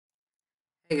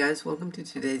Hey guys, welcome to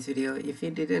today's video. If you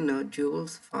didn't know,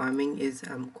 jewels farming is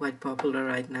quite popular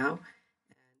right now.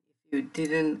 If you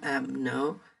didn't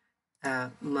know,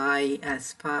 my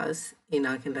spouse in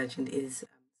Arcane Legend is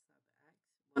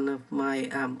one of my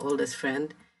oldest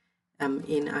friend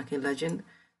in Arcane Legend.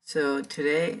 So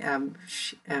today,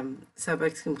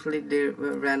 Sabx completely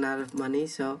ran out of money,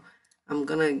 so I'm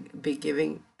gonna be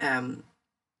giving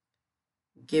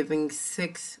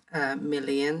 6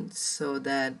 million so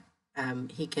that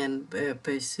he can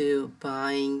pursue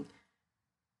buying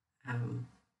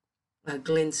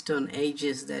glintstone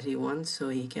ages that he wants, so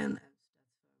he can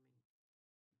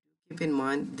keep in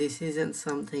mind this isn't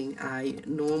something I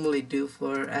normally do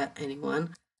for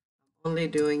anyone. I'm only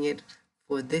doing it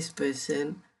for this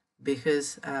person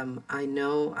because I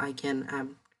know I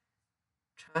can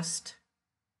trust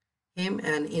him,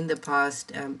 and in the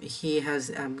past he has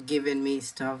given me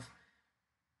stuff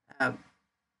uh,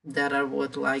 that are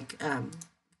worth like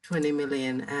 20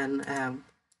 million and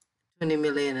 20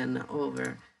 million and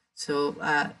over. So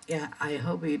yeah, I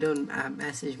hope you don't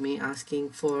message me asking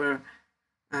for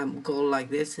goal like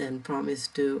this and promise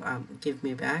to give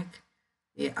me back.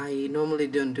 Yeah, I normally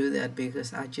don't do that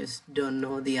because I just don't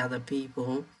know the other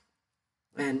people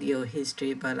and your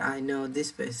history, but I know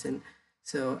this person.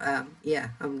 So yeah,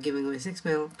 I'm giving away 6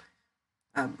 mil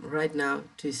right now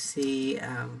to see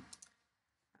how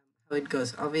it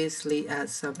goes. Obviously,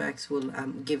 Sabx will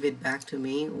give it back to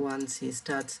me once he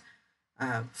starts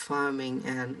farming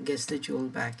and gets the jewel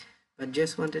back. But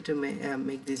just wanted to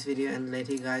make this video and let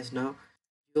you guys know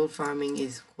jewel farming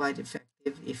is quite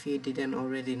effective if you didn't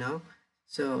already know.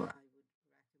 So I would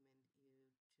recommend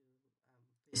you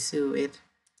to pursue it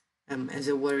as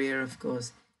a warrior, of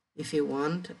course. If you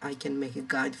want, I can make a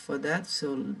guide for that,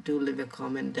 so do leave a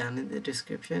comment down in the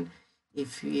description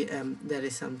if that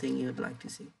is something you'd like to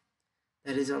see.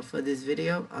 That is all for this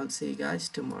video. I'll see you guys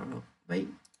tomorrow. Bye.